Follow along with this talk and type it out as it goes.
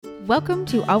Welcome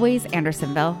to Always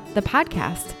Andersonville, the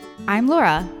podcast. I'm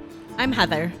Laura. I'm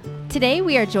Heather. Today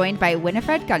we are joined by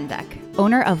Winifred Gundek,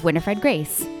 owner of Winifred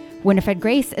Grace. Winifred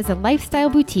Grace is a lifestyle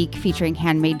boutique featuring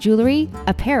handmade jewelry,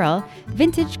 apparel,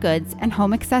 vintage goods, and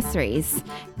home accessories,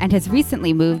 and has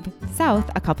recently moved south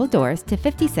a couple doors to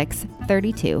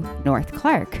 5632 North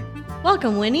Clark.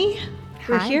 Welcome, Winnie.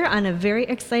 We're Hi. here on a very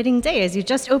exciting day as you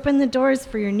just opened the doors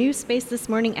for your new space this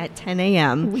morning at 10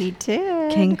 a.m. We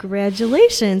did.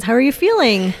 Congratulations. How are you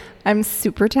feeling? I'm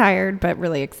super tired, but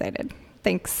really excited.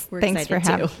 Thanks. We're Thanks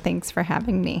excited too. Thanks for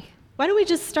having me. Why don't we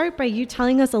just start by you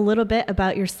telling us a little bit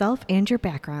about yourself and your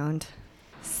background?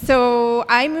 So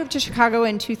I moved to Chicago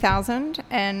in 2000,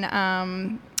 and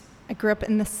I grew up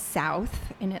in the South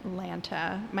in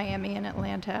Atlanta, Miami and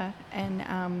Atlanta,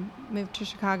 and moved to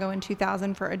Chicago in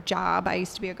 2000 for a job. I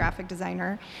used to be a graphic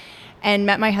designer, and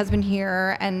met my husband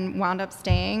here and wound up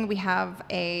staying. We have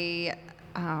a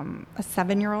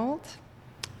 7-year-old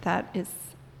that is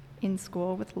in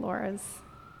school with Laura's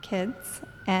kids,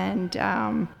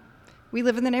 and we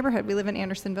live in the neighborhood. We live in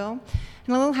Andersonville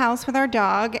in a little house with our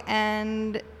dog,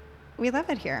 and we love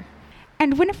it here.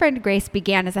 And Winifred Grace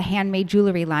began as a handmade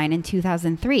jewelry line in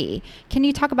 2003. Can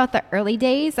you talk about the early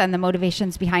days and the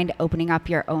motivations behind opening up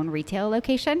your own retail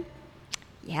location?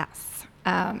 Yes.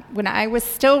 When I was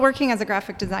still working as a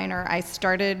graphic designer, I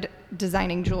started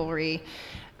designing jewelry.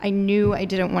 I knew I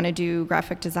didn't want to do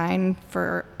graphic design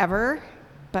forever,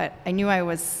 but I knew I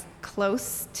was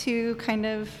close to kind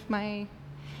of my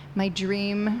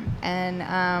dream,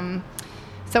 and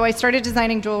so I started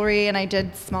designing jewelry, and I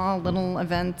did small little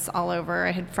events all over.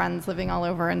 I had friends living all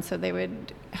over, and so they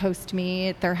would host me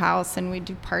at their house, and we'd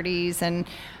do parties, and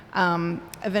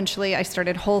eventually I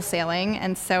started wholesaling,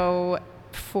 and so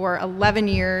for 11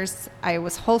 years I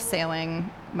was wholesaling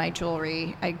my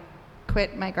jewelry. I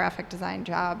quit my graphic design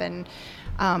job and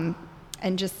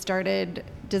just started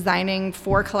designing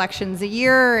 4 collections a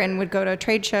year and would go to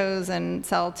trade shows and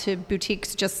sell to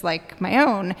boutiques just like my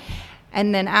own.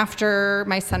 And then after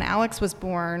my son Alex was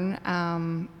born,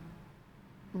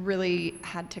 really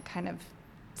had to kind of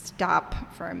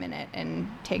stop for a minute and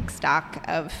take stock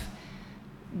of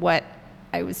what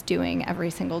I was doing every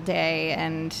single day,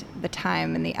 and the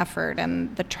time and the effort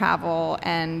and the travel,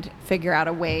 and figure out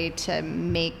a way to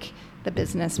make the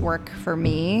business work for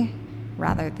me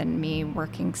rather than me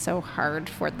working so hard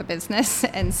for the business.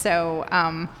 And so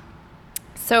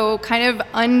kind of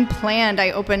unplanned,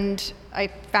 I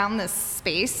found this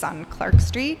space on Clark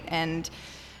Street, and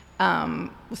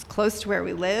was close to where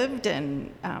we lived,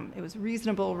 and it was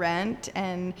reasonable rent,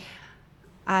 and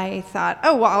I thought,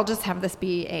 oh, well, I'll just have this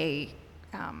be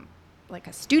like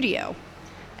a studio.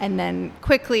 And then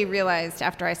quickly realized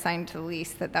after I signed the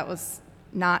lease that was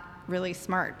not really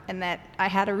smart, and that I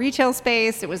had a retail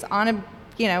space. It was on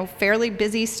a fairly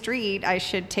busy street. I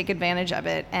should take advantage of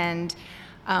it, and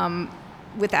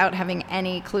without having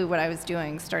any clue what I was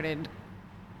doing, started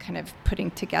kind of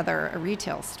putting together a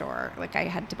retail store. Like, I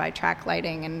had to buy track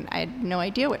lighting, and I had no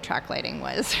idea what track lighting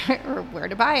was or where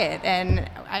to buy it, and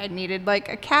I needed like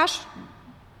a cash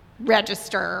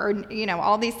register, or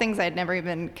all these things I had never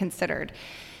even considered.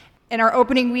 And our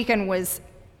opening weekend was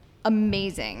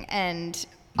amazing and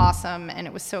awesome, and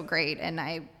it was so great, and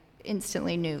I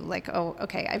instantly knew, like, oh,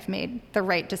 okay, I've made the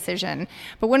right decision.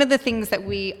 But one of the things that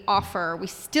we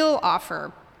still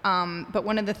offer, but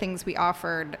one of the things we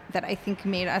offered that I think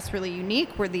made us really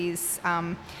unique were these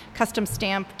custom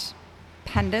stamped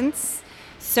pendants.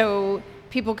 So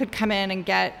people could come in and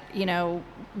get,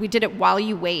 we did it while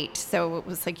you wait. So it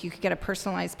was like you could get a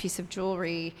personalized piece of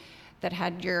jewelry that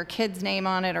had your kid's name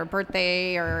on it, or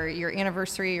birthday, or your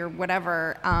anniversary, or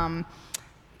whatever,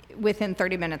 within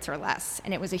 30 minutes or less.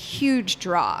 And it was a huge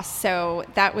draw. So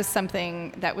that was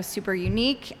something that was super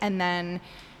unique. And then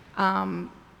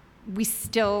we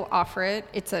still offer it.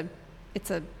 It's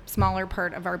a smaller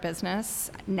part of our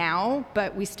business now,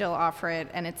 but we still offer it.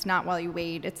 And it's not while you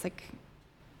wait. It's like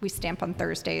we stamp on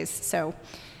Thursdays. So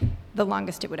the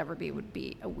longest it would ever be would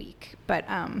be a week. But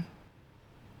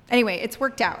anyway, it's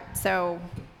worked out. So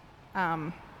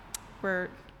we're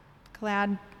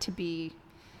glad to be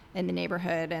in the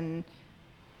neighborhood. And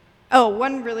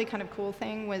one really kind of cool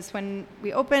thing was when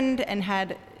we opened and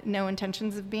had no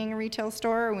intentions of being a retail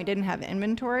store, and we didn't have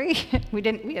inventory. We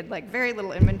had like very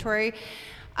little inventory.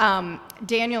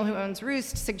 Daniel, who owns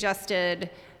Roost, suggested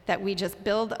that we just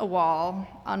build a wall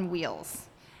on wheels.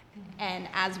 And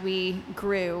as we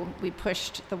grew, we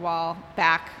pushed the wall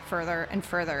back further and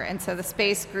further. And so the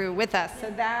space grew with us. So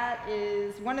that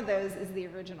is, one of those is the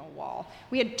original wall.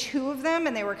 We had 2 of them,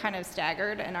 and they were kind of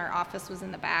staggered, and our office was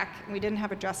in the back. We didn't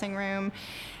have a dressing room.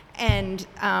 And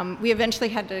we eventually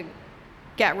had to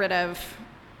get rid of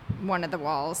one of the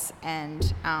walls,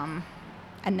 and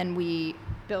then we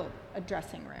built a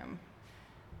dressing room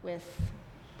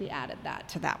we added that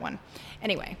to that one.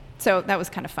 Anyway, so that was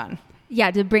kind of fun.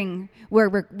 Yeah,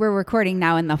 we're recording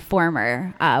now in the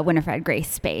former Winifred Grace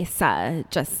space,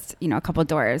 just a couple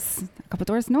doors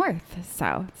north.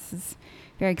 So this is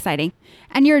very exciting.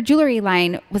 And your jewelry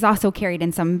line was also carried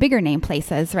in some bigger name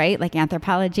places, right? Like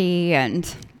Anthropologie,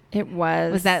 and it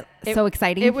was. Was that so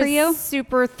exciting for you? It was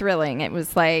super thrilling. It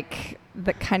was like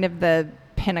the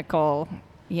pinnacle.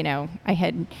 I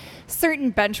had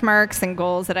certain benchmarks and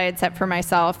goals that I had set for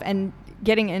myself, and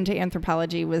getting into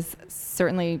Anthropologie was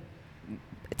certainly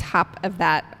top of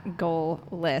that goal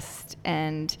list.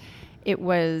 And it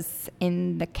was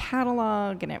in the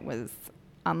catalog, and it was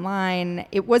online.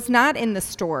 It was not in the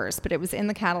stores, but it was in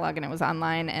the catalog, and it was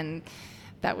online, and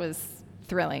that was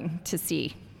thrilling to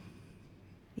see.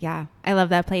 Yeah, I love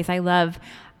that place. I love,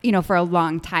 for a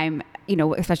long time,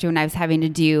 especially when I was having to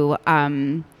do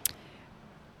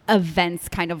events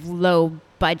kind of low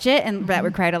budget and that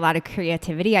required a lot of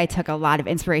creativity, I took a lot of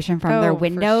inspiration from their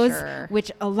windows, which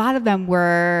a lot of them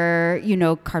were,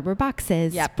 cardboard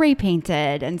boxes, spray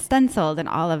painted and stenciled and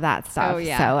all of that stuff.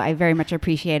 So I very much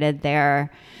appreciated their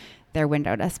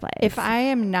window displays. If I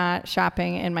am not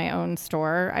shopping in my own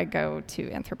store, I go to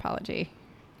Anthropologie.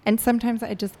 And sometimes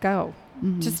I just go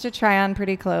just to try on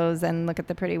pretty clothes and look at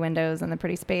the pretty windows and the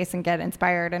pretty space and get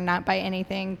inspired and not buy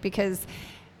anything, because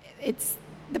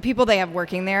the people they have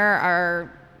working there are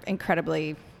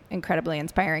incredibly, incredibly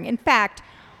inspiring. In fact,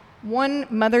 one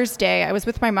Mother's Day, I was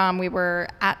with my mom. We were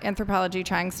at Anthropologie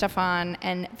trying stuff on,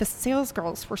 and the sales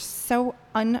girls were so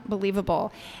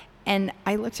unbelievable. And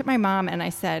I looked at my mom and I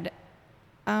said,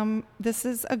 this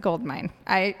is a gold mine.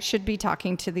 I should be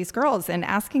talking to these girls and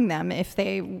asking them if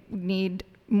they need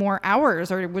more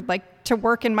hours or would like to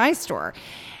work in my store.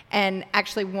 And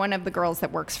actually, one of the girls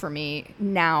that works for me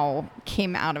now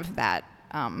came out of that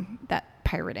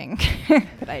pirating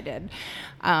that I did.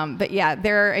 But yeah,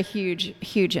 they're a huge,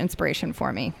 huge inspiration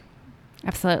for me.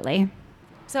 Absolutely.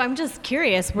 So I'm just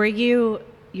curious, you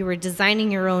were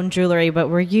designing your own jewelry, but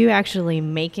were you actually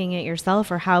making it yourself,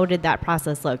 or how did that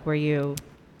process look? Were you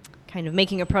kind of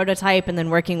making a prototype and then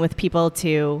working with people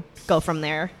to go from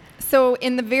there? So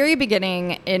in the very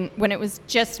beginning, when it was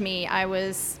just me, I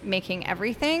was making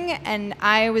everything, and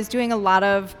I was doing a lot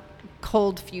of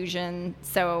cold fusion.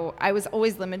 So I was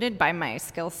always limited by my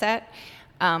skill set.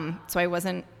 So I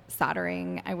wasn't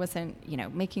soldering. I wasn't,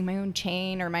 making my own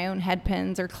chain or my own head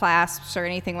pins or clasps or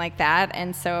anything like that.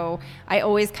 And so I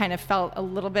always kind of felt a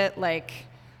little bit like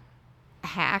a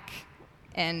hack,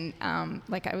 and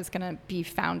like I was going to be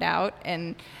found out.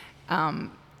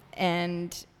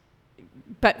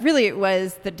 But really it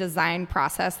was the design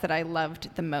process that I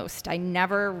loved the most. I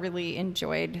never really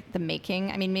enjoyed the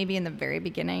making. I mean, maybe in the very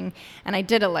beginning. And I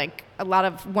did a lot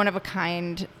of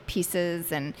one-of-a-kind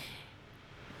pieces, and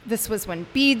this was when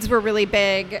beads were really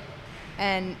big,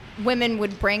 and women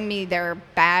would bring me their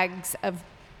bags of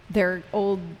their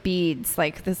old beads,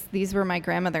 like these were my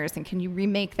grandmother's, and can you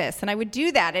remake this? And I would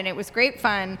do that, and it was great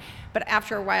fun, but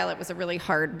after a while it was a really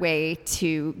hard way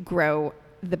to grow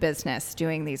the business,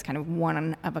 doing these kind of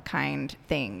one-of-a-kind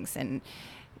things. And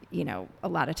a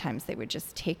lot of times they would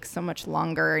just take so much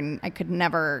longer, and I could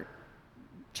never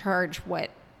charge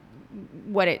what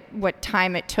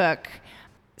time it took.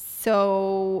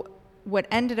 So what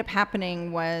ended up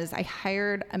happening was I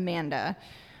hired Amanda,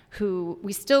 who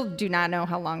we still do not know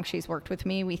how long she's worked with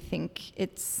me. We think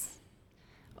it's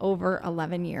over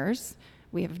 11 years.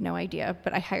 We have no idea,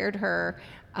 but I hired her.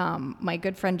 My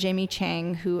good friend Jamie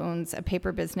Chang, who owns a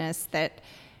paper business that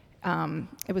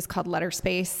it was called Letter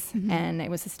Space, and it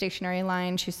was a stationery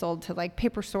line. She sold to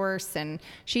Paper Source, and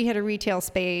she had a retail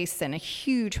space and a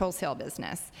huge wholesale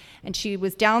business. And she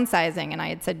was downsizing, and I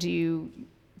had said, do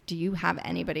you have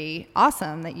anybody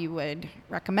awesome that you would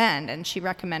recommend? And she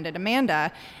recommended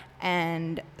Amanda.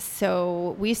 And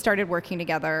so we started working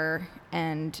together,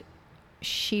 and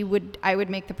I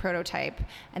would make the prototype,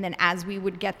 and then as we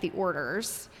would get the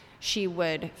orders, she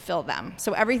would fill them.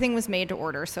 So everything was made to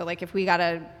order. So if we got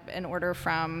an order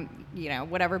from,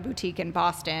 whatever boutique in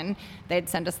Boston, they'd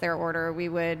send us their order, we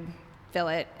would fill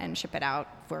it and ship it out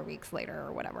 4 weeks later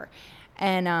or whatever.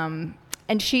 And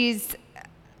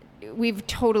we've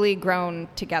totally grown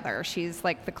together. She's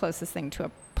the closest thing to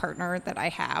a partner that I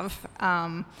have.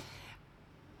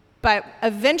 But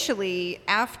eventually,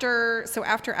 after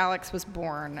Alex was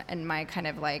born, and my kind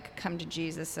of come to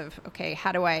Jesus of, okay,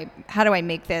 how do I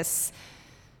make this?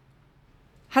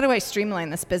 How do I streamline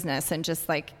this business and just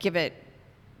give it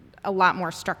a lot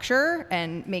more structure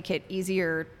and make it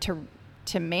easier to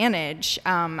to manage.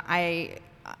 I,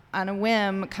 on a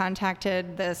whim,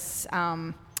 contacted this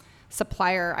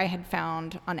supplier I had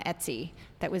found on Etsy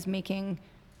that was making,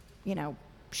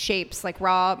 shapes, like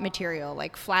raw material,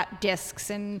 like flat discs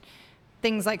and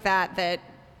things like that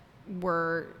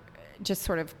were just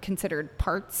sort of considered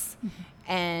parts.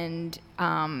 And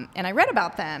I read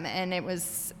about them, and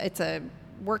it's a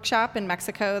workshop in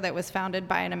Mexico that was founded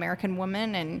by an American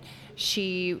woman, and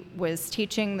she was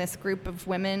teaching this group of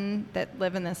women that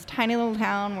live in this tiny little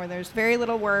town where there's very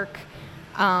little work,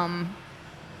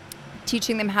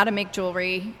 teaching them how to make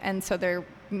jewelry, and so they're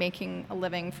making a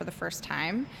living for the first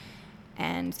time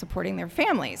and supporting their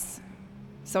families.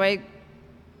 So I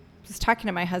was talking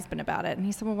to my husband about it, and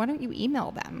he said, well, why don't you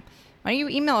email them? Why don't you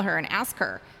email her and ask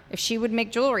her if she would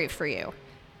make jewelry for you?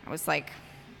 I was like,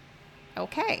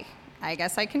 okay, I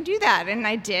guess I can do that. And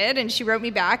I did, and she wrote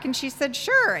me back, and she said,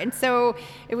 sure. And so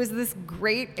it was this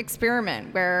great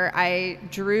experiment where I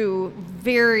drew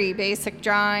very basic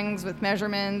drawings with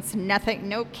measurements, nothing,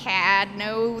 no CAD,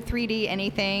 no 3D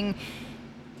anything.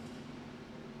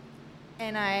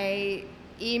 And I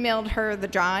emailed her the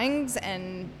drawings,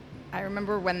 and I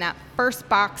remember when that first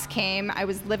box came,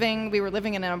 we were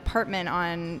living in an apartment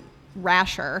on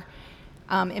Rasher,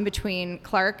 in between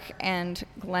Clark and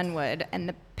Glenwood, and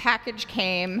the package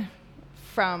came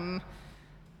from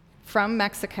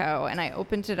Mexico, and I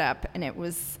opened it up, and it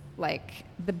was like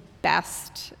the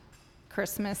best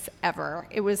Christmas ever.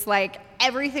 It was like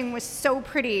everything was so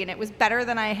pretty, and it was better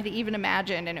than I had even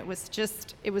imagined, and it was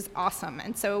awesome.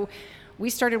 And so we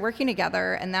started working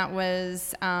together, and that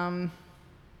was, I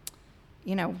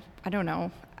don't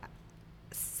know,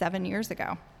 7 years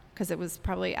ago, because it was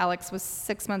probably, Alex was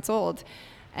 6 months old,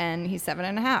 and he's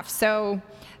 7.5. So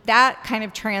that kind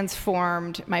of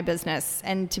transformed my business.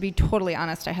 And to be totally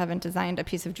honest, I haven't designed a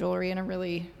piece of jewelry in a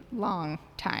really long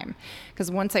time, because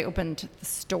once I opened the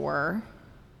store,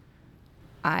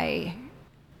 I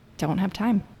don't have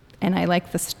time, and I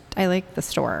like the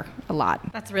store a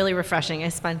lot. That's really refreshing. I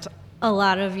spent a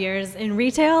lot of years in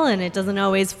retail, and it doesn't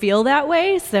always feel that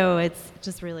way, so it's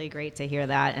just really great to hear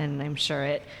that, and I'm sure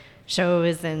it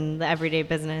shows in the everyday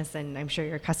business, and I'm sure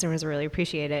your customers really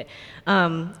appreciate it.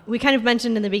 We kind of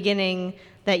mentioned in the beginning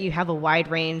that you have a wide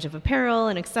range of apparel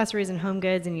and accessories and home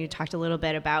goods, and you talked a little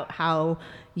bit about how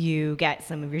you get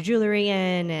some of your jewelry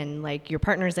in and like your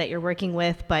partners that you're working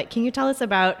with, but can you tell us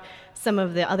about some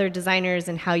of the other designers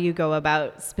and how you go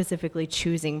about specifically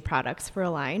choosing products for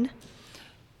a line?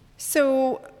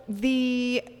 So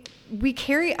we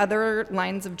carry other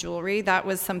lines of jewelry. That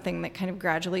was something that kind of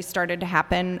gradually started to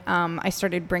happen. I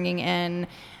started bringing in,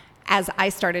 as I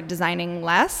started designing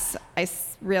less, I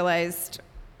realized,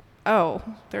 oh,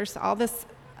 there's all this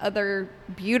other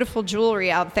beautiful jewelry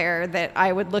out there that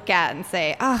I would look at and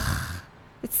say,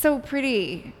 it's so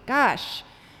pretty. Gosh,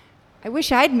 I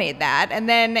wish I'd made that. And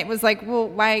then it was like, well,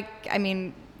 why? I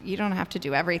mean, you don't have to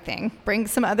do everything. Bring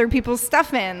some other people's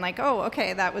stuff in. Like, oh,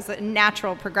 okay, that was a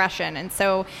natural progression. And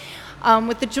so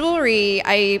with the jewelry,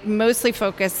 I mostly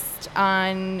focused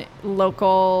on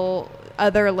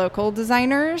other local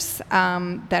designers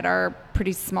that are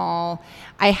pretty small.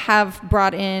 I have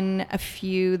brought in a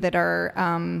few that are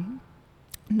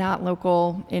not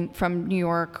local from New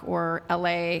York or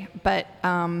LA, but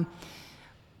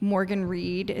Morgan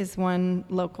Reed is one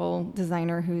local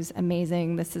designer who's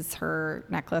amazing. This is her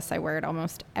necklace. I wear it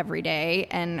almost every day,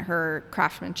 and her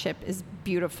craftsmanship is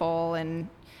beautiful, and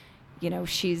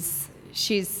she's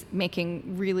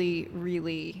making really,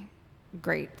 really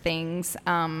great things.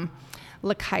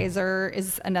 La Kaiser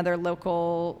is another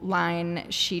local line.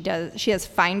 She has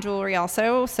fine jewelry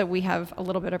also, so we have a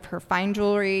little bit of her fine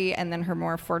jewelry and then her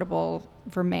more affordable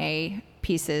vermeil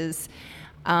pieces.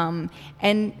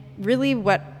 And really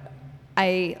what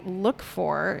I look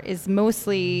for is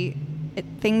mostly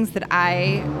things that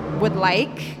I would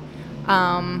like,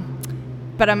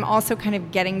 but I'm also kind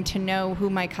of getting to know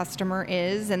who my customer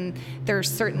is, and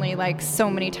there's certainly like so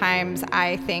many times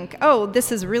I think, oh,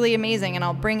 this is really amazing, and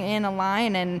I'll bring in a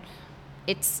line and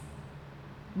it's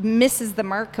misses the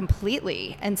mark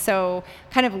completely. And so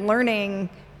kind of learning,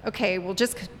 okay, well,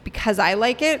 just because I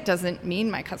like it doesn't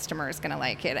mean my customer is going to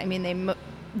like it. I mean,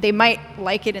 they might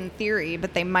like it in theory,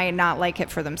 but they might not like it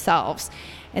for themselves.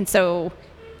 And so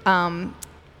I'm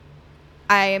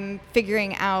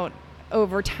figuring out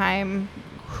over time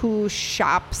who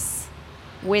shops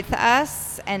with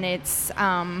us, and it's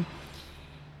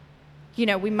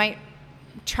we might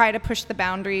try to push the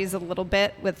boundaries a little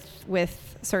bit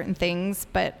with certain things,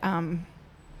 but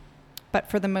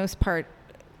for the most part,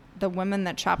 the woman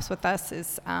that shops with us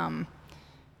is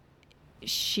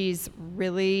she's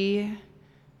really,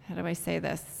 how do I say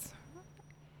this?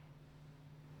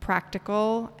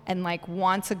 practical and like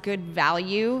wants a good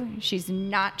value. She's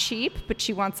not cheap, but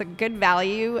she wants a good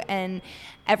value, and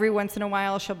every once in a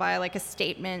while she'll buy like a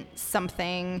statement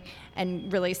something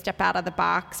and really step out of the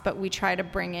box. But we try to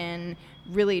bring in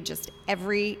really just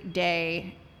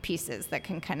everyday pieces that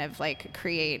can kind of like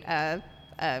create a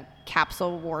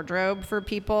capsule wardrobe for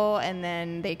people, and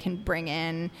then we can bring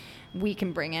in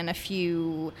a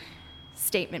few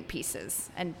statement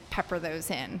pieces and pepper those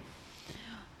in.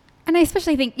 And I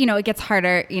especially think, it gets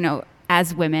harder,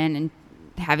 as women and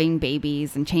having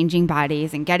babies and changing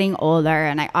bodies and getting older.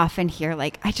 And I often hear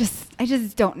like, I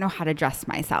just don't know how to dress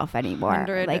myself anymore.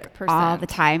 100%. Like all the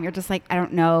time. You're just like, I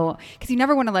don't know. Because you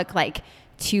never want to look like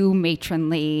too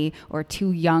matronly or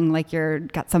too young, like you're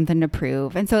got something to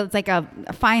prove. And so it's like a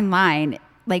fine line.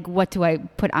 Like, what do I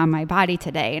put on my body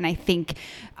today? And I think,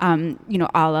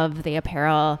 all of the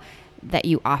apparel that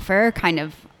you offer kind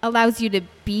of allows you to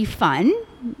be fun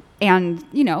and,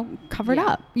 covered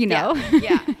up, Yeah.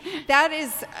 That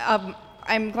is,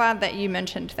 I'm glad that you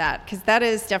mentioned that, because that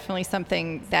is definitely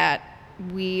something that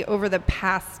we, over the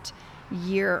past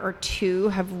year or two,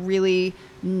 have really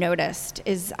noticed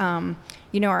is,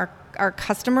 our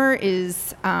customer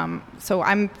is, so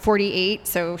I'm 48,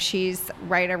 so she's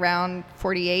right around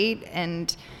 48,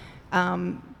 and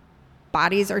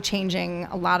bodies are changing.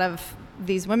 A lot of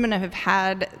these women have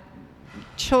had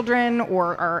children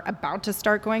or are about to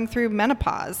start going through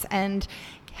menopause and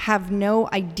have no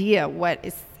idea what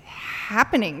is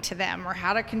happening to them or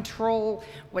how to control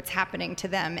what's happening to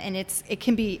them. And it's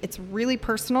really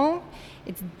personal.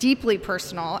 It's deeply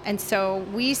personal. And so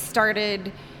we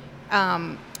started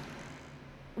doing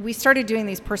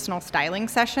these personal styling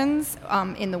sessions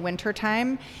in the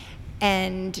wintertime,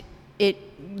 and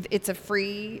it's a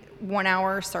free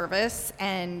 1-hour service.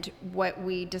 And what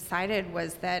we decided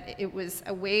was that it was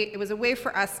a way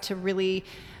for us to really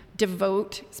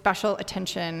devote special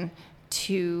attention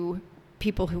to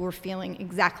people who were feeling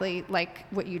exactly like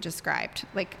what you described.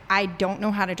 Like, I don't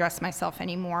know how to dress myself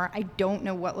anymore. I don't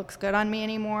know what looks good on me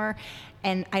anymore.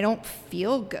 And I don't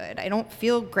feel good. I don't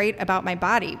feel great about my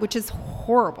body, which is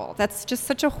horrible. That's just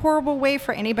such a horrible way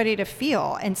for anybody to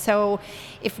feel. And so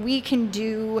if we can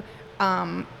do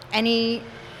any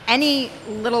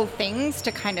little things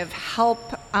to kind of help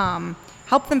them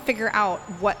figure out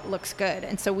what looks good.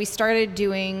 And so we started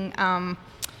doing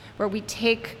where we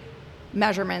take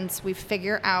measurements, we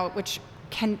figure out, which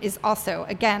is also,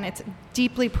 again, it's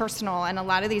deeply personal, and a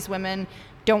lot of these women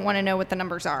don't want to know what the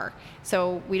numbers are.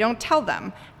 So we don't tell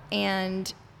them,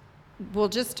 and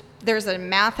there's a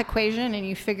math equation, and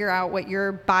you figure out what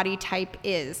your body type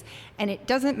is. And it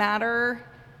doesn't matter,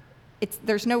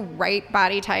 there's no right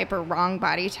body type or wrong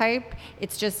body type.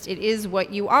 It's just, it is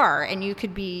what you are, and you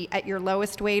could be at your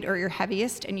lowest weight or your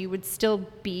heaviest, and you would still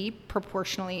be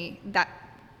proportionally that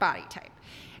body type.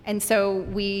 And so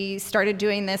we started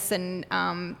doing this, and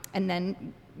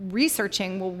then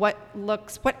researching, well, what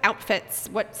outfits,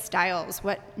 what styles,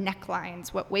 what necklines,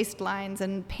 what waistlines,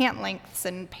 and pant lengths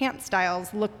and pant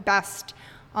styles look best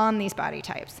on these body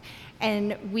types.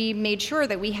 And we made sure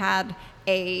that we had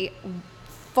a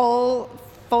full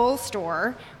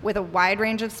store with a wide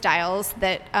range of styles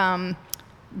that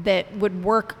would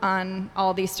work on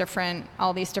all these different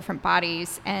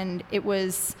bodies. And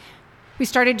we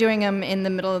started doing them in the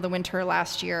middle of the winter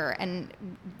last year, and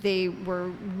they were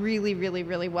really, really,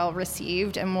 really well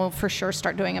received, and we'll for sure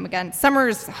start doing them again.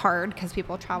 Summer's hard because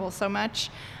people travel so much,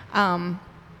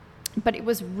 but it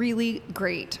was really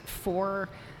great for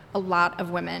a lot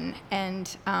of women,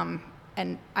 and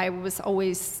I was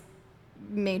always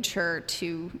made sure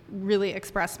to really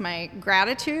express my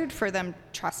gratitude for them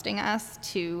trusting us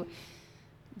to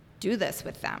do this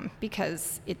with them,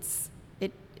 because it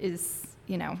is,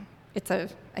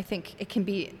 I think it can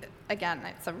be, again,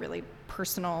 it's a really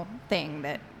personal thing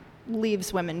that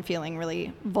leaves women feeling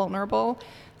really vulnerable.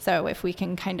 So if we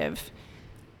can kind of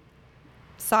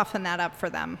soften that up for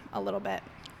them a little bit.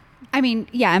 I mean,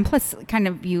 yeah, and plus kind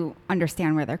of you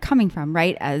understand where they're coming from,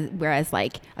 right? Whereas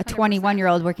like a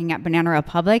 21-year-old working at Banana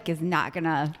Republic is not going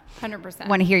to 100%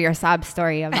 want to hear your sob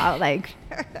story about like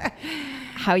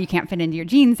how you can't fit into your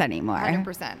jeans anymore.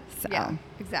 100%. So. Yeah,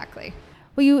 exactly.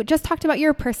 Well, you just talked about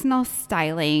your personal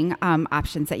styling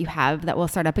options that you have that will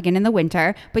start up again in the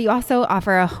winter, but you also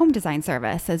offer a home design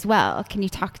service as well. Can you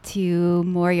talk to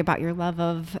more about your love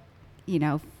of,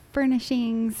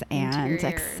 furnishings and Interiors.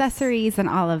 accessories and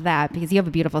all of that? Because you have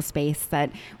a beautiful space that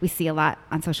we see a lot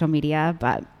on social media,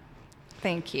 but...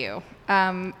 Thank you.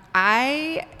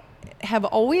 I have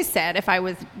always said if I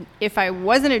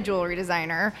wasn't a jewelry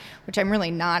designer, which I'm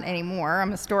really not anymore,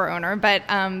 I'm a store owner, but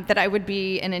that I would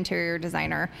be an interior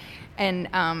designer. And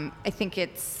I think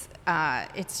it's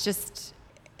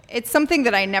something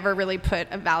that I never really put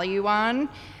a value on,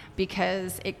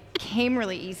 because it came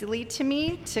really easily to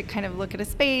me to kind of look at a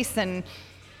space and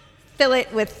fill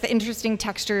it with interesting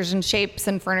textures and shapes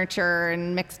and furniture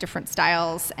and mix different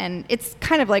styles. And it's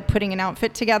kind of like putting an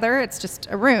outfit together. It's just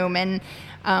a room. And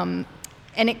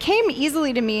it came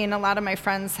easily to me, and a lot of my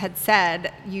friends had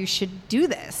said, you should do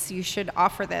this. You should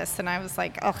offer this. And I was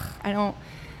like, ugh, I don't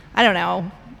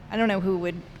know. I don't know who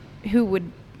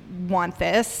would want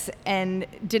this, and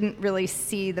didn't really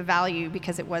see the value,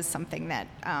 because it was something that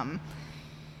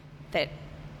that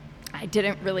I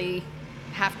didn't really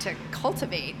have to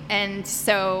cultivate. And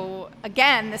so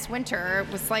again, this winter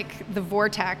was like the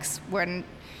vortex when,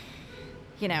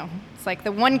 it's like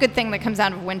the one good thing that comes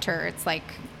out of winter. It's like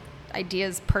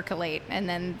ideas percolate, and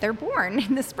then they're born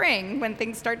in the spring when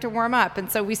things start to warm up. And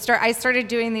so I started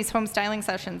doing these home styling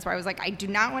sessions where I was like, I do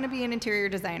not want to be an interior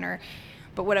designer,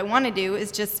 but what I want to do is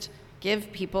just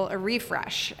give people a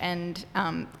refresh, and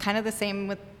kind of the same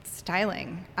with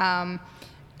styling.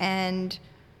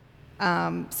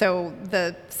 So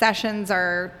the sessions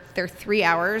they're 3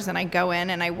 hours, and I go in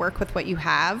and I work with what you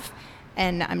have,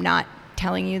 and I'm not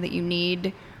telling you that you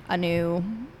need a new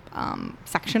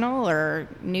sectional or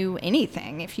new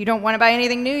anything. If you don't want to buy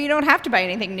anything new, you don't have to buy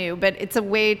anything new, but it's a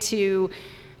way to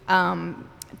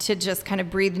just kind of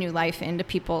breathe new life into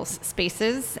people's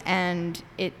spaces, and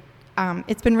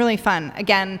it's been really fun.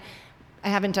 Again, I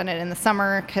haven't done it in the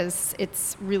summer because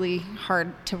it's really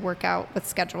hard to work out with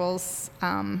schedules,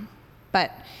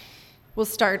 but I'll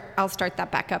start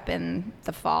that back up in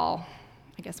the fall.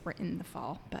 I guess we're in the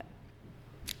fall, but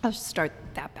I'll start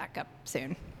that back up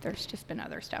soon. There's just been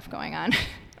other stuff going on.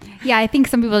 Yeah, I think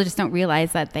some people just don't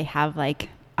realize that they have like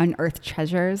unearthed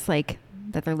treasures like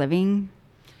that they're living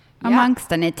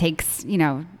amongst, and it takes,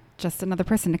 just another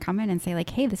person to come in and say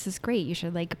like, hey, this is great. You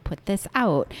should like put this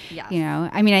out. Yes.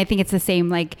 I mean, I think it's the same,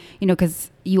 like, because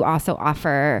you also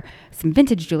offer some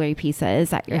vintage jewelry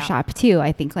pieces at your shop too.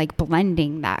 I think like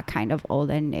blending that kind of old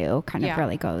and new kind of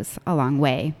really goes a long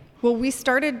way. Well, we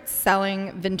started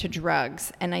selling vintage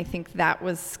rugs, and I think that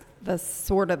was the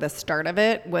start of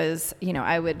it was,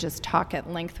 I would just talk at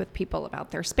length with people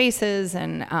about their spaces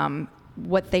and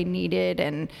what they needed,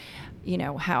 and,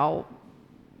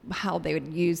 how they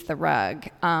would use the rug.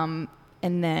 And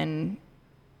then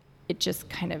it just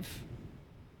kind of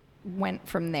went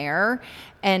from there.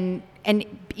 And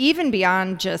even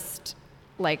beyond just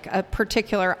like a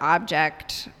particular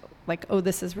object, like, oh,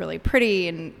 this is really pretty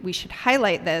and we should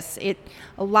highlight this.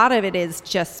 A lot of it is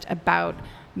just about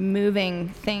moving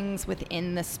things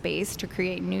within the space to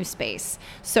create new space.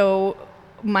 So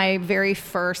my very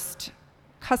first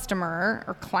customer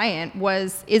or client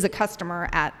is a customer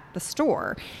at the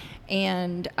store,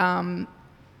 and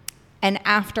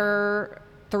after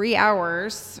 3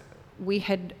 hours we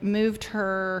moved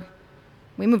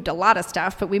a lot of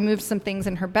stuff, but we moved some things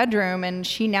in her bedroom, and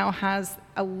she now has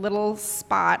a little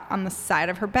spot on the side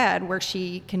of her bed where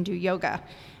she can do yoga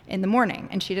in the morning,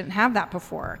 and she didn't have that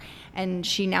before. And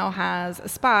she now has a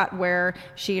spot where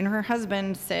she and her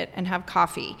husband sit and have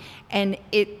coffee, and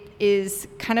it is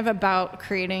kind of about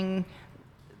creating,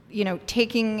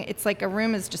 it's like a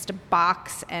room is just a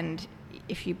box, and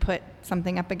if you put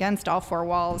something up against all four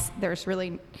walls,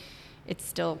 it's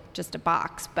still just a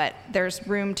box, but there's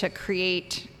room to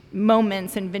create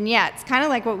moments and vignettes, kind of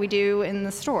like what we do in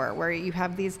the store, where you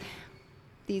have these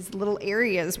little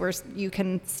areas where you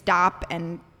can stop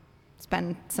and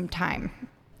spend some time.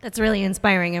 That's really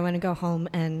inspiring. I want to go home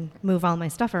and move all my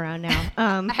stuff around now.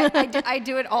 I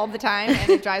do it all the time, and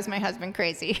it drives my husband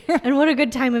crazy. And what a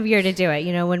good time of year to do it,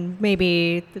 when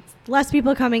maybe it's less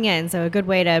people coming in. So a good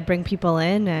way to bring people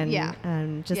in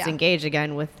and just engage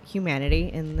again with humanity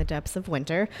in the depths of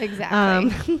winter.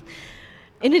 Exactly.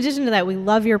 In addition to that, we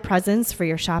love your presence for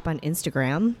your shop on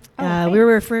Instagram. Thanks. We were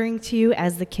referring to you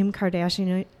as the Kim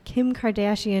Kardashian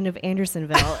of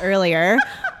Andersonville earlier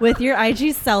with your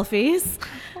IG selfies.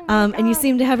 And you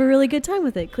seem to have a really good time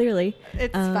with it, clearly.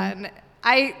 It's fun.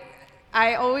 I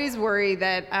always worry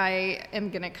that I am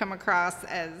going to come across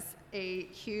as a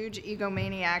huge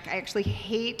egomaniac. I actually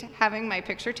hate having my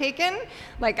picture taken.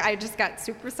 Like, I just got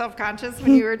super self-conscious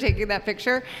when you were taking that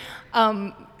picture.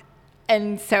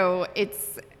 And so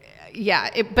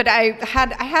but I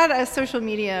had a social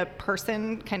media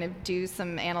person kind of do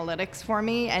some analytics for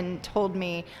me and told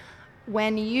me,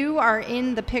 when you are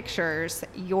in the pictures,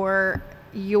 your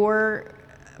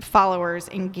followers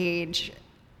engage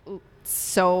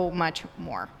so much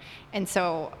more. And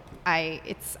so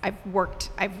I've worked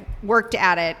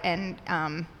at it, and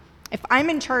if I'm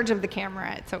in charge of the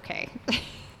camera, it's okay.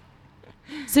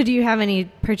 So do you have any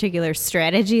particular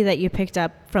strategy that you picked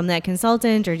up from that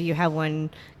consultant, or do you have one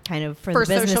kind of for the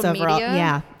business social overall?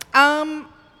 Media? Yeah.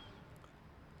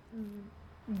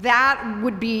 That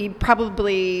would be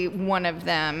probably one of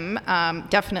them.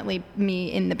 Definitely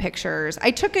me in the pictures.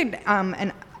 I took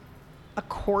a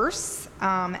course,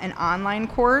 an online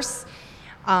course,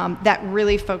 that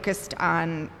really focused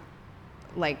on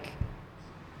like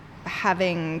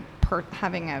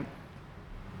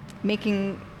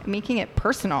making it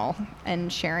personal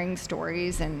and sharing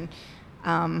stories. And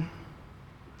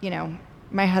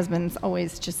my husband's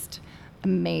always just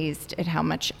amazed at how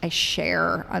much I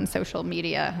share on social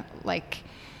media. Like,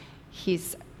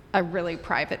 he's a really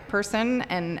private person,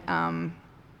 and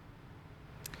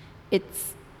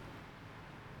it's,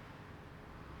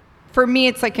 for me,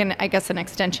 it's like an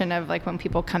extension of like when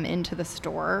people come into the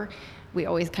store, we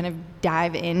always kind of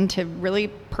dive into really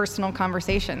personal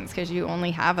conversations because you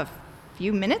only have a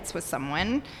few minutes with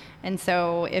someone. And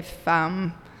so if,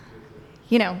 I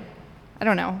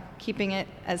don't know, keeping it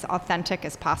as authentic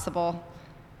as possible.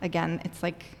 Again, it's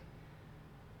like,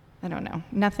 I don't know,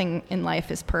 nothing in life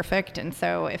is perfect. And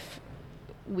so if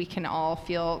we can all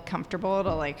feel comfortable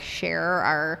to like share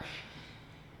our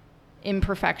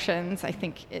imperfections, I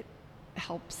think it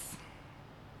helps.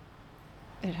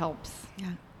 It helps.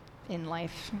 Yeah. In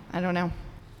life. I don't know.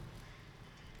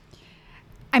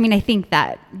 I mean, I think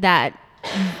that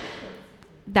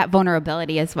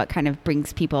vulnerability is what kind of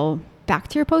brings people back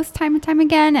to your posts time and time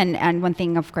again. And one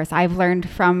thing, of course, I've learned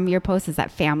from your posts is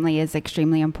that family is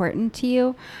extremely important to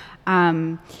you.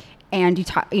 And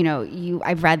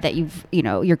I've read that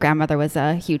your grandmother was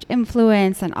a huge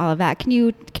influence and all of that. Can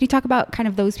you talk about kind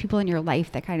of those people in your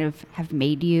life that kind of have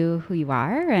made you who you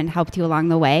are and helped you along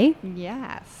the way?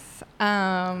 Yes.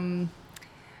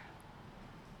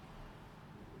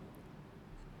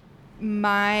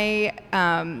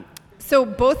 So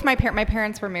both my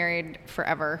parents were married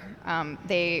forever.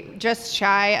 They just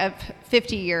shy of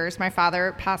 50 years. My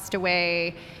father passed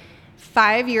away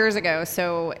 5 years ago,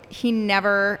 so he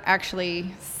never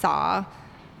actually saw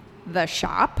the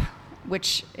shop,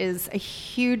 which is a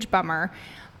huge bummer.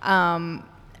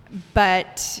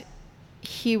 But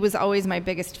he was always my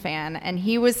biggest fan, and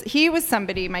he was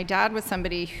somebody. My dad was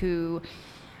somebody who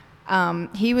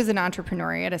he was an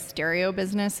entrepreneur. He had a stereo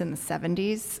business in the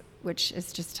 70s, which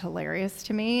is just hilarious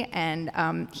to me. And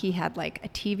he had like a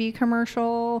TV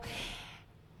commercial,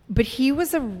 but he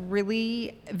was a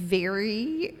really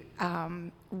very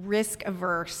risk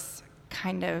averse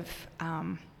kind of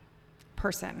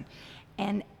person.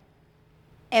 And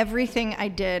everything I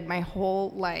did my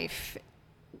whole life,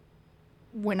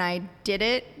 when I did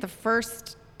it, the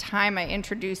first time I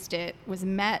introduced it was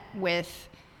met with,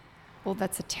 well,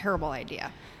 that's a terrible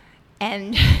idea.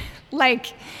 And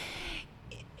like,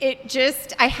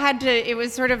 it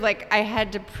was sort of like I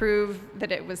had to prove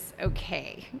that it was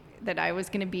okay, that I was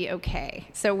going to be okay.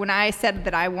 So when I said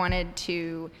that I wanted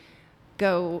to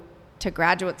go to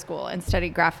graduate school and study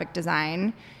graphic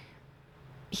design,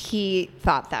 he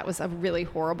thought that was a really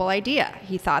horrible idea.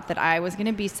 He thought that I was going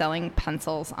to be selling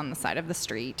pencils on the side of the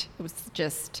street. It was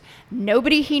just,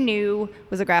 nobody he knew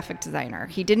was a graphic designer.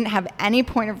 He didn't have any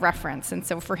point of reference, and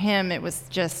so for him, it was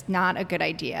just not a good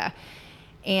idea.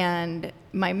 And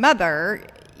my mother,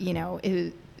 my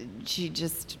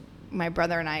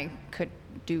brother and I could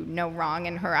do no wrong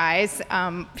in her eyes.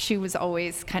 She was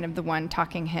always kind of the one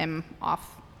talking him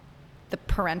off the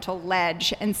parental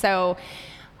ledge. And so,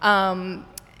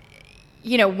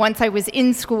 once I was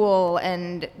in school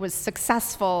and was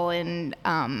successful and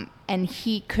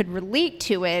he could relate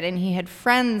to it, and he had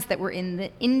friends that were in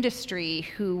the industry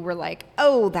who were like,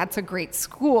 oh, that's a great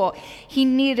school. He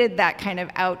needed that kind of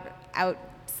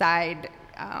outside,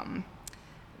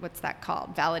 what's that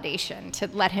called? Validation, to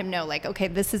let him know, like, okay,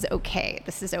 this is okay.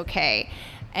 This is okay.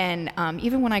 And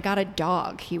even when I got a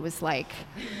dog, he was like,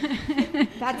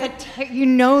 that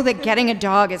getting a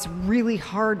dog is really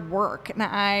hard work. And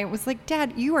I was like,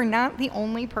 Dad, you are not the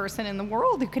only person in the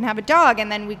world who can have a dog.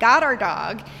 And then we got our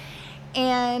dog,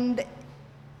 and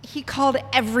he called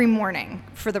every morning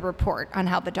for the report on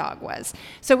how the dog was.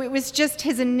 So it was just,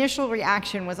 his initial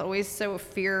reaction was always so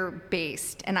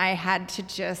fear-based, and I had to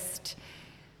just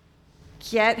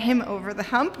get him over the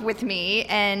hump with me.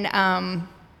 And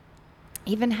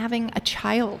even having a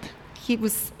child,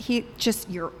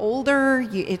 you're older,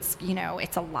 it's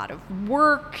a lot of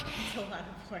work. It's a lot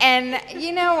of work. And,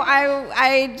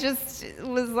 I just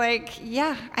was like,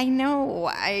 yeah, I know.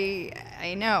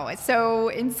 I know. So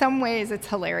in some ways, it's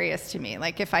hilarious to me.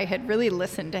 Like, if I had really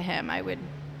listened to him, I would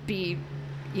be,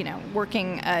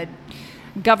 working a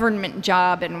government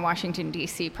job in Washington,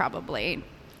 D.C. probably,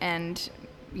 and,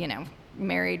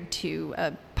 married to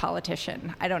a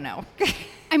politician. I don't know.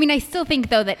 I mean, I still think,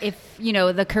 though, that if,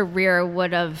 the career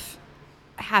would have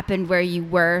happened where you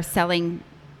were selling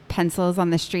pencils on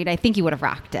the street, I think you would have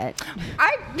rocked it.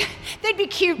 They'd be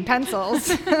cute pencils.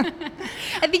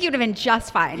 I think you would have been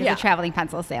just fine as a traveling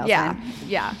pencil salesman.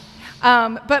 Yeah.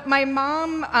 But my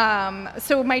mom,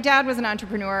 so my dad was an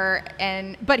entrepreneur,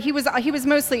 but he was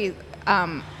mostly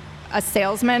a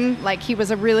salesman. Like, he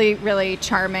was a really, really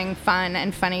charming, fun,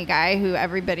 and funny guy who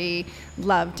everybody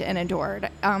loved and adored,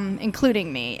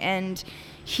 including me. And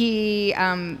he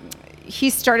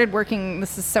started working,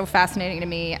 this is so fascinating to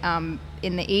me,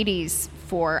 in the 80s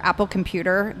for Apple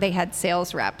Computer. They had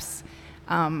sales reps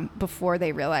before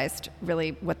they realized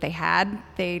really what they had.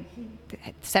 They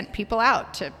sent people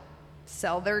out to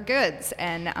sell their goods.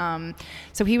 And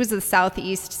so he was the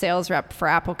Southeast sales rep for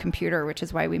Apple Computer, which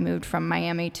is why we moved from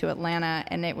Miami to Atlanta.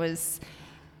 And it was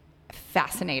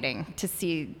fascinating to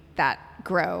see that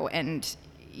grow. And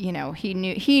he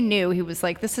knew he was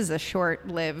like, this is a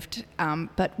short-lived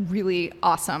but really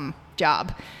awesome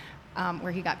job,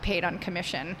 where he got paid on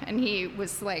commission. And he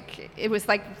was like, it was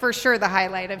like for sure the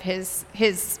highlight of his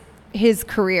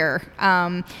career.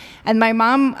 And my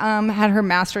mom had her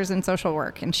master's in social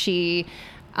work, and she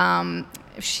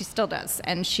still does.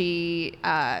 And she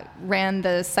ran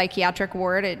the psychiatric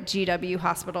ward at GW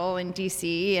Hospital in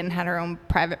DC and had her own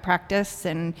private practice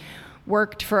and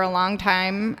worked for a long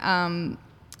time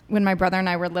when my brother and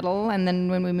I were little. And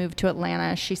then when we moved to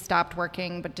Atlanta, she stopped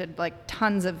working but did like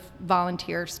tons of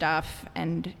volunteer stuff.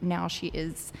 And now she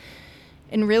is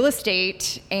in real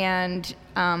estate, and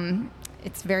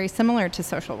it's very similar to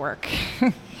social work.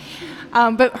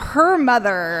 But her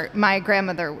mother, my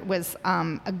grandmother, was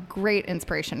a great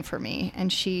inspiration for me.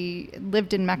 And she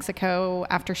lived in Mexico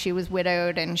after she was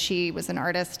widowed, and she was an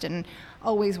artist and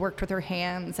always worked with her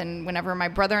hands. And whenever my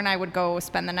brother and I would go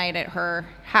spend the night at her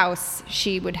house,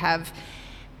 she would have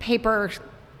paper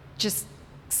just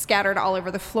scattered all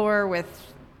over the floor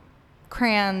with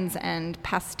crayons and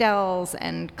pastels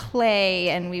and clay,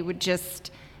 and we would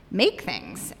just make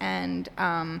things. And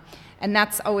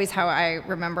that's always how I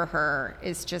remember her,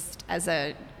 is just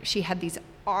she had these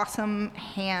awesome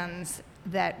hands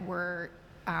that were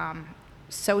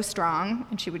so strong,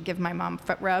 and she would give my mom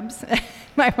foot rubs.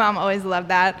 My mom always loved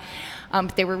that.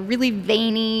 They were really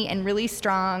veiny and really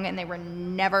strong, and they were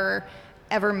never,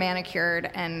 ever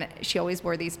manicured, and she always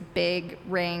wore these big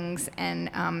rings, and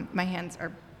my hands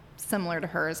are similar to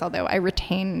hers, although I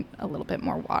retain a little bit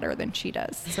more water than she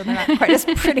does, so they're not quite as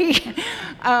pretty.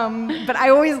 But I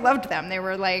always loved them.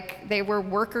 They were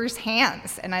workers'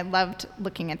 hands, and I loved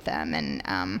looking at them.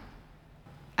 And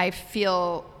I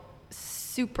feel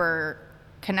super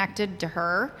connected to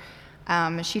her.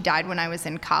 She died when I was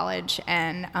in college,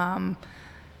 and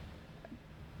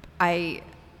I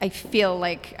feel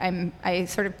like I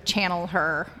sort of channel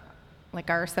her. Like,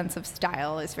 our sense of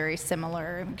style is very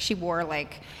similar. She wore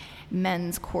like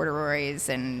men's corduroys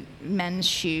and men's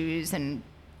shoes,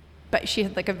 but she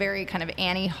had like a very kind of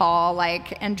Annie Hall,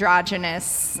 like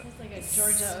androgynous. It's like a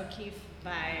Georgia O'Keeffe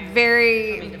vibe.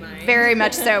 Very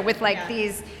much so, with like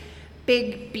these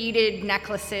big beaded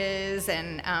necklaces,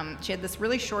 and she had this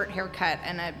really short haircut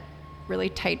and a really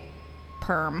tight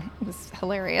perm. It was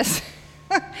hilarious.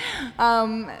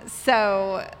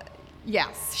 So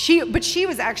yes, she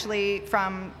was actually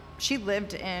she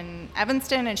lived in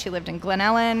Evanston, and she lived in Glen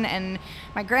Ellen. And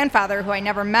my grandfather, who I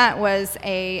never met, was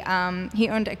he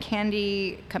owned a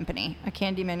candy company, a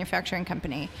candy manufacturing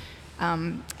company.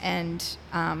 So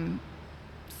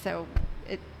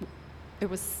it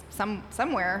was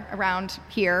somewhere around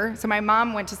here. So my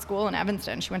mom went to school in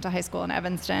Evanston. She went to high school in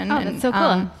Evanston. Oh, that's so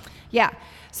cool. Yeah.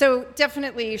 So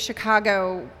definitely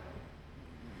Chicago,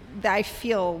 I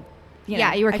feel,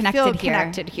 you were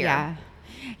connected here.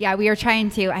 Yeah, we were trying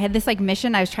to, I had this like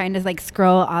mission. I was trying to like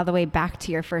scroll all the way back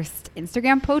to your first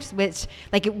Instagram post, which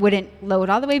like it wouldn't load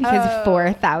all the way because of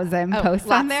 4,000 posts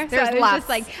on there. There's so I was lots. just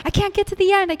like, I can't get to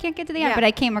the end. Yeah. But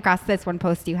I came across this one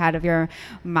post you had of your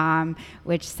mom,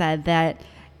 which said that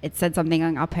it said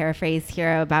something, I'll paraphrase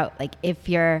here, about like, if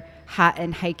you're hot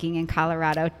and hiking in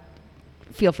Colorado,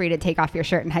 feel free to take off your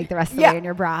shirt and hike the rest of the way in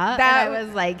your bra. And I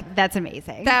was like, that's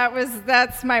amazing.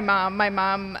 That's my mom. My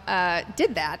mom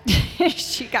did that.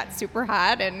 She got super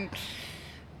hot and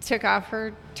took off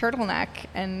her turtleneck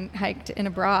and hiked in a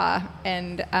bra.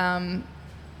 And my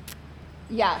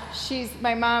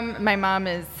mom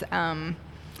is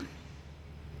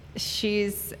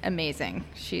She's amazing.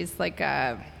 She's like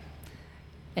an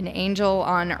angel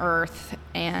on earth,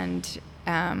 and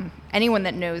anyone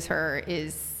that knows her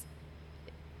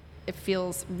it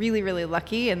feels really, really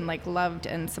lucky and like loved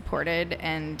and supported,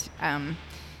 and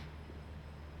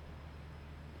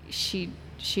she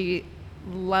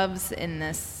loves in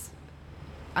this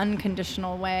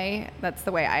unconditional way. That's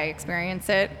the way I experience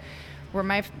it. Where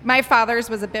my father's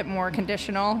was a bit more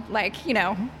conditional, like,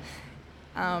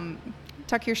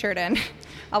 tuck your shirt in,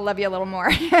 I'll love you a little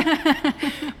more.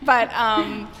 But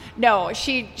no,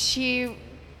 she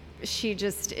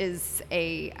just is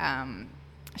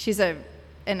she's an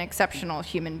exceptional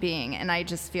human being, and I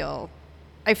feel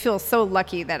so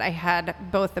lucky that I had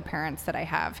both the parents that I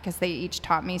have, because they each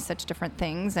taught me such different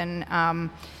things, and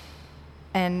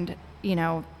they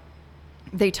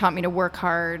taught me to work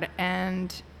hard,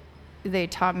 and they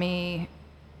taught me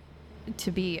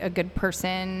to be a good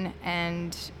person,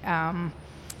 and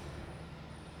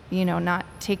not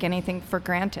take anything for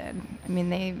granted. I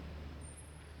mean,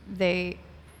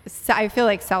 I feel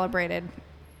like celebrated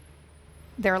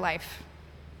their life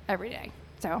every day.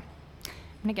 So I'm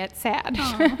gonna get sad.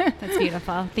 That's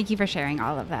beautiful. Thank you for sharing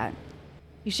all of that.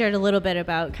 You shared a little bit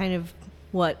about kind of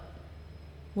what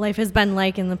life has been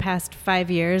like in the past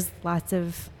 5 years, lots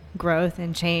of growth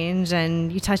and change,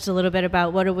 and you touched a little bit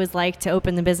about what it was like to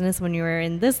open the business when you were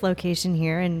in this location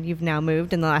here, and you've now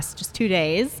moved in the last just 2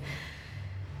 days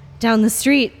down the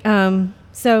street.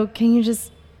 So can you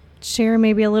just share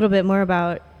maybe a little bit more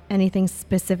about anything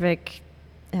specific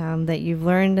that you've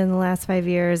learned in the last 5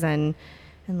 years, and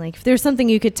like if there's something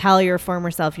you could tell your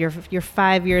former self, your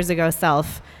 5 years ago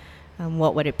self,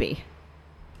 what would it be?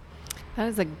 That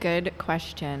is a good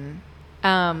question.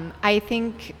 I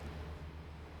think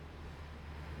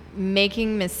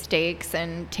making mistakes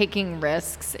and taking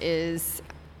risks is,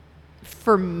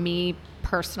 for me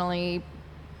personally,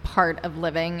 part of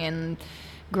living and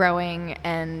growing,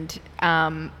 and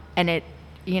it,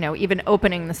 even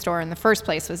opening the store in the first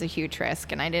place was a huge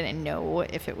risk, and I didn't know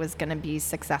if it was going to be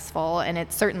successful, and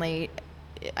it certainly,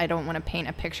 I don't want to paint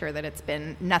a picture that it's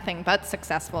been nothing but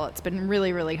successful. It's been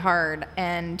really, really hard,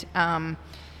 and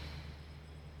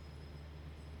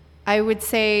I would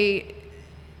say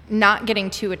not getting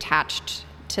too attached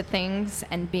to things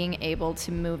and being able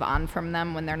to move on from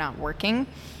them when they're not working.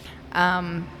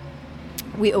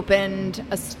 We opened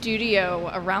a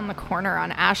studio around the corner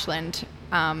on Ashland,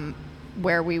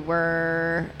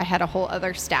 where I had a whole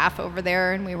other staff over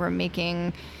there, and we were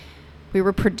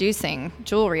producing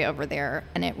jewelry over there,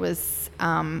 and it was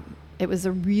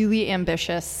a really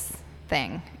ambitious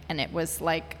thing, and it was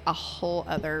like a whole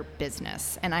other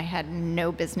business, and I had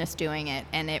no business doing it,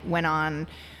 and it went on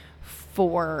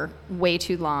for way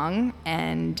too long,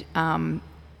 and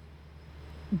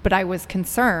but I was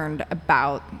concerned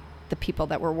about the people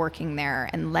that were working there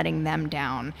and letting them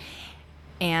down,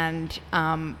 and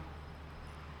I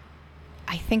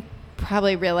think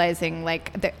probably realizing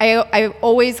I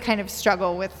always kind of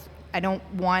struggle with, I don't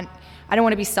want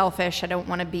to be selfish. I don't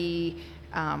want to be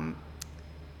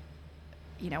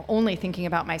only thinking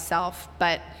about myself,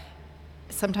 but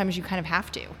sometimes you kind of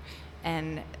have to,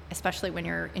 and especially when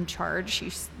you're in charge,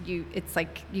 it's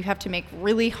like you have to make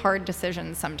really hard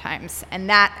decisions sometimes, and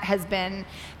that's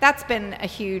been a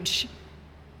huge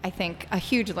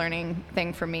learning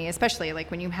thing for me, especially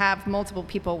like when you have multiple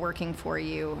people working for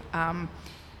you.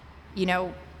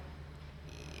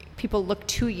 People look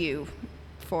to you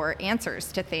for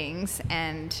answers to things,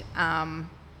 and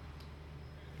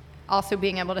also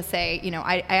being able to say,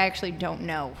 I actually don't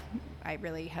know. I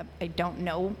don't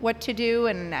know what to do,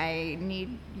 and I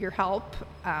need your help.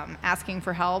 Asking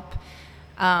for help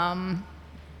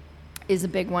is a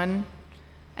big one.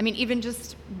 I mean, even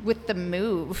just with the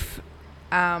move,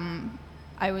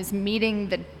 I was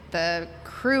meeting the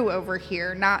crew over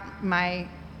here, not my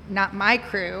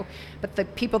crew, but the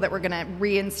people that were going to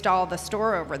reinstall the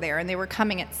store over there, and they were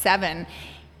coming at 7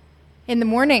 in the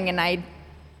morning, and I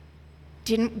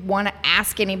didn't want to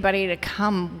ask anybody to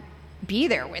come be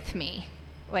there with me.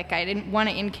 Like, I didn't want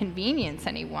to inconvenience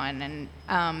anyone,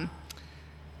 and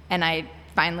I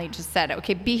finally just said,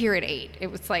 okay, be here at 8.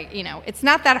 It was like, it's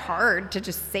not that hard to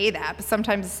just say that, but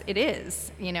sometimes it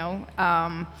is,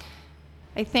 I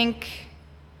think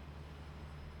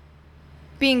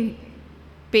being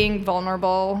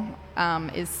vulnerable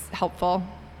is helpful,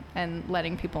 and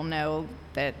letting people know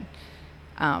that,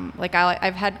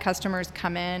 I've had customers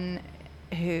come in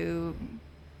who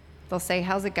they'll say,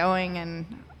 how's it going? And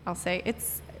I'll say,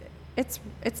 it's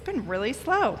been really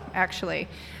slow, actually.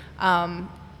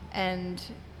 And,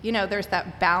 there's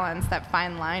that balance, that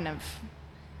fine line of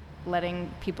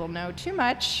letting people know too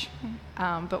much,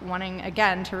 but wanting,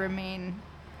 again, to remain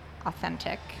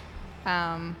authentic.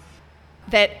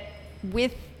 That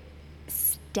with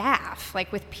staff,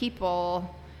 like with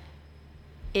people,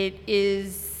 it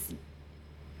is,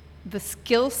 the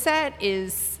skill set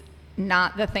is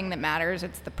not the thing that matters,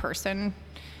 it's the person.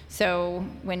 So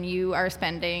when you are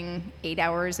spending 8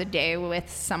 hours a day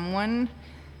with someone,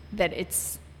 that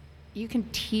you can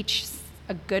teach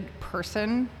a good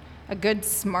person, a good,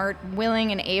 smart,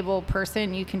 willing, and able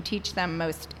person, you can teach them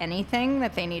most anything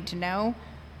that they need to know,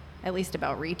 at least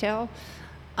about retail.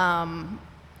 And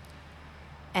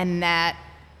that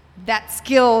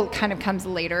skill kind of comes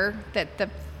later, that the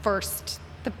first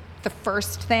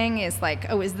thing is like,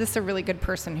 oh, is this a really good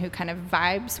person who kind of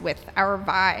vibes with our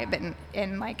vibe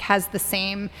and like has the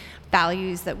same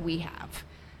values that we have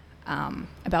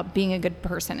about being a good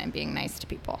person and being nice to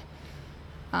people.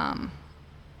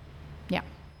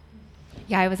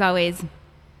 Yeah, I was always,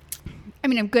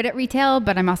 I'm good at retail,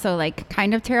 but I'm also like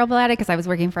kind of terrible at it because I was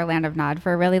working for Land of Nod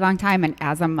for a really long time. And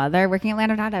as a mother working at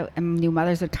Land of Nod, new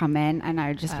mothers would come in and I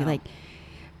would just be like,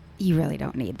 you really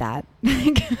don't need that.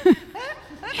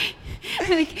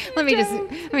 Let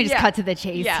me just cut to the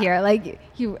chase here. I'm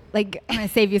gonna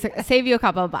save you a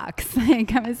couple of bucks. I'm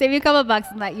gonna save you a couple of bucks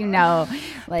and let you know.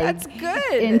 Like, that's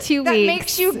good. In 2 weeks, that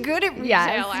makes you good at retail.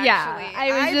 Yes, actually. Yeah,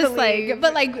 I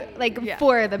was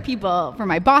for the people, for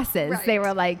my bosses, right. They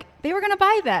were like, they were gonna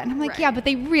buy that, and I'm like, right. yeah, but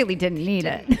they really didn't need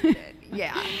it.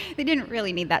 Yeah, they didn't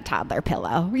really need that toddler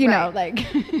pillow.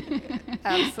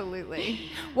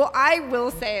 Absolutely. Well, I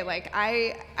will say, like,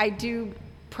 I do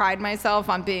pride myself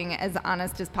on being as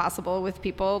honest as possible with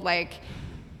people. Like,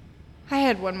 I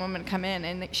had one woman come in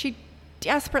and she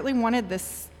desperately wanted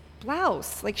this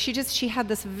blouse. Like, she had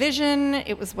this vision.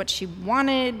 It was what she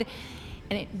wanted,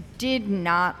 and it did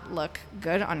not look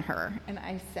good on her. And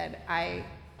I said, I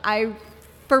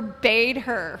forbade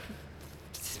her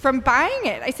from buying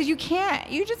it. I said, you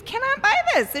just cannot buy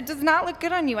this. It does not look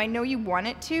good on you. I know you want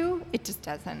it to. It just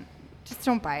doesn't. Just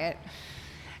don't buy it.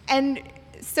 And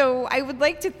so I would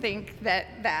like to think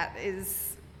that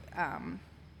is a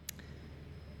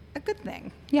good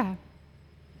thing. Yeah.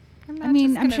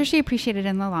 I'm sure she appreciated it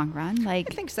in the long run. I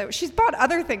think so. She's bought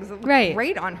other things that look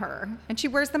great on her, and she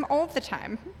wears them all the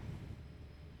time.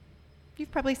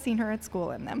 You've probably seen her at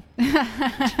school in them.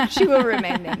 She will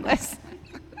remain nameless.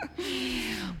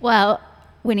 Well,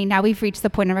 Winnie, now we've reached the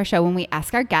point of our show when we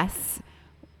ask our guests,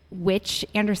 which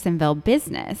Andersonville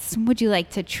business would you like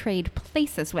to trade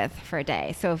places with for a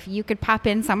day? So if you could pop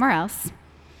in somewhere else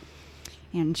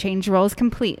and change roles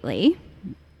completely,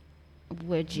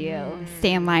 would you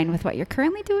stay in line with what you're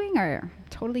currently doing or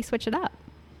totally switch it up?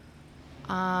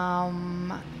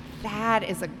 That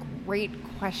is a great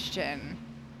question.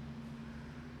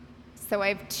 So I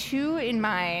have two in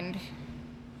mind.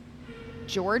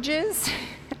 George's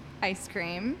ice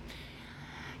cream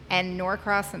and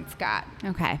Norcross and Scott.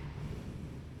 Okay.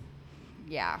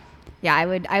 Yeah. Yeah,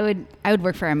 I would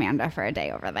work for Amanda for a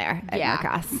day over there at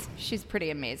Norcross. She's pretty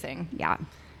amazing. Yeah.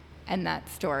 And that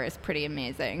store is pretty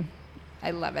amazing.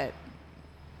 I love it.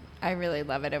 I really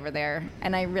love it over there.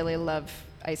 And I really love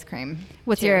ice cream.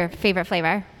 What's too. your favorite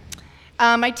flavor?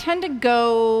 I tend to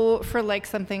go for like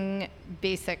something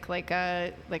basic, like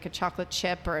a chocolate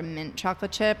chip or a mint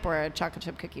chocolate chip or a chocolate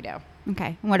chip cookie dough.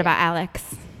 Okay. And what about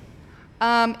Alex?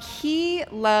 He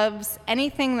loves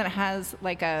anything that has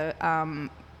like a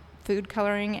food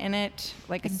coloring in it,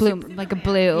 like a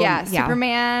blue. Yeah,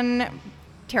 Superman.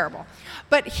 Terrible,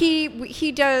 but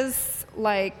he does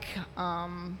like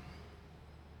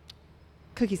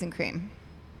cookies and cream.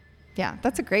 Yeah,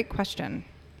 that's a great question.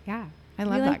 Yeah, I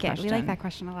love that question. We like that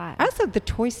question a lot. Also, the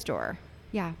toy store.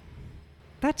 Yeah,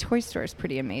 that toy store is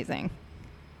pretty amazing.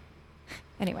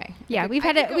 Anyway, yeah, we've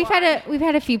had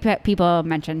a few people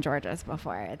mention George's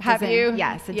before. Have you?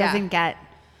 Yes, it doesn't get,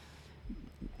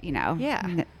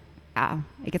 Yeah.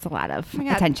 It gets a lot of my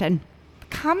God. attention.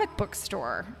 Comic book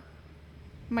store.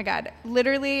 Oh my God,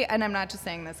 literally, and I'm not just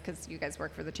saying this because you guys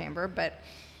work for the chamber, but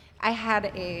I had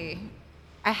a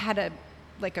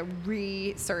like a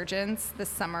resurgence this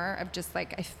summer of just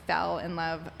like I fell in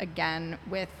love again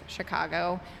with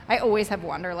Chicago. I always have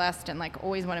wanderlust and like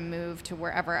always want to move to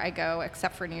wherever I go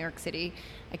except for New York City.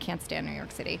 I can't stand New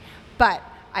York City, but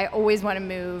I always want to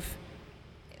move.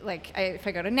 Like if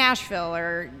I go to Nashville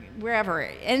or wherever,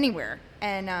 anywhere.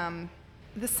 And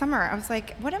this summer I was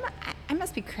like, what am I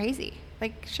must be crazy.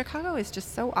 Like Chicago is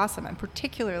just so awesome, and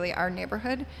particularly our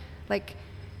neighborhood. Like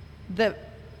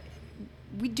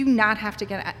we do not have to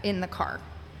get in the car.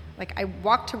 Like I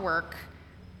walk to work,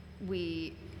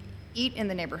 we eat in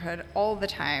the neighborhood all the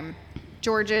time.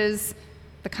 George's,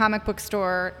 the comic book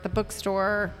store, the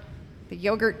bookstore, the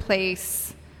yogurt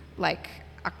place, like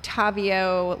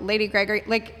Octavio, Lady Gregory,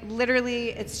 like literally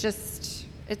it's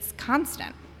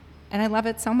constant. And I love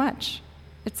it so much.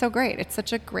 It's so great. It's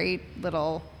such a great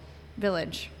little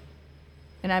village.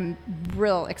 And I'm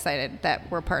real excited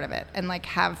that we're part of it and like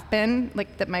have been,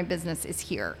 like that my business is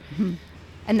here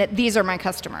and that these are my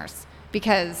customers.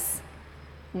 Because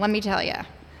let me tell you,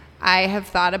 I have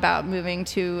thought about moving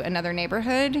to another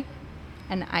neighborhood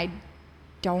and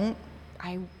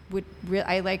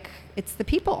it's the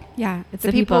people. Yeah, it's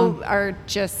the people are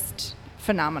just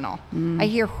phenomenal. I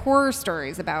hear horror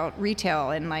stories about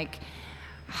retail and like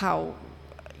how,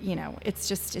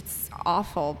 it's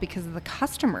awful because of the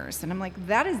customers. And I'm like,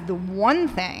 that is the one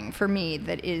thing for me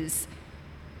that it's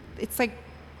like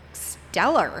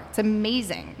stellar. It's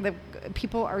amazing. The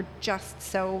people are just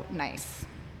so nice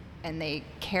and they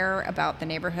care about the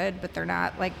neighborhood, but they're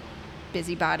not like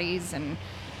busybodies, and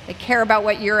they care about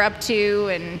what you're up to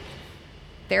and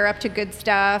they're up to good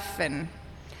stuff. And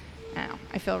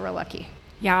I feel real lucky.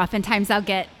 Yeah, oftentimes I'll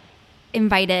get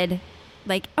invited,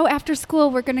 like, oh, after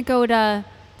school we're going to go to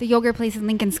the yogurt place in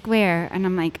Lincoln Square. And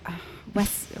I'm like,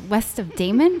 west of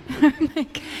Damon?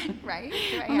 Right.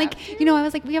 I'm like, I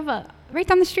was like, we have right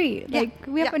down the street. Yeah. Like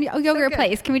we have a So yogurt good.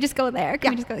 place. Can we just go there?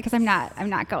 Yeah. We just go? Because I'm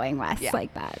not going west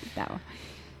like that. No.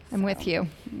 I'm with you.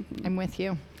 I'm with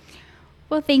you.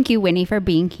 Well, thank you, Winnie, for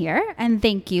being here. And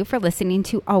thank you for listening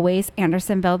to Always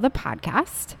Andersonville, the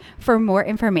podcast. For more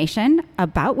information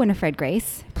about Winifred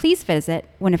Grace, please visit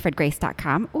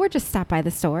winifredgrace.com or just stop by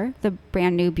the store, the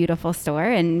brand new, beautiful store,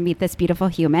 and meet this beautiful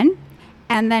human.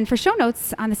 And then for show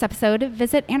notes on this episode,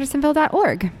 visit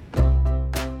andersonville.org.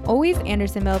 Always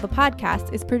Andersonville, the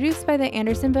podcast, is produced by the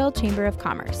Andersonville Chamber of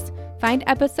Commerce. Find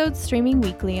episodes streaming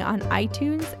weekly on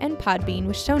iTunes and Podbean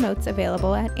with show notes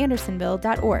available at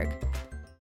andersonville.org.